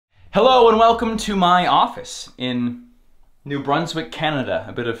Hello and welcome to my office in New Brunswick, Canada.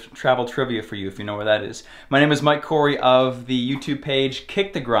 A bit of travel trivia for you if you know where that is. My name is Mike Corey of the YouTube page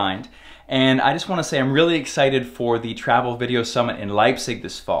Kick the Grind, and I just want to say I'm really excited for the Travel Video Summit in Leipzig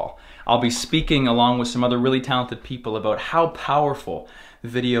this fall. I'll be speaking along with some other really talented people about how powerful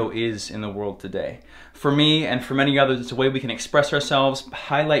video is in the world today. For me and for many others, it's a way we can express ourselves,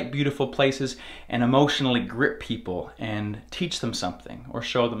 highlight beautiful places, and emotionally grip people and teach them something or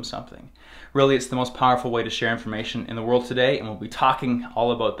show them something. Really, it's the most powerful way to share information in the world today, and we'll be talking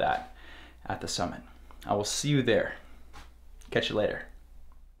all about that at the summit. I will see you there. Catch you later.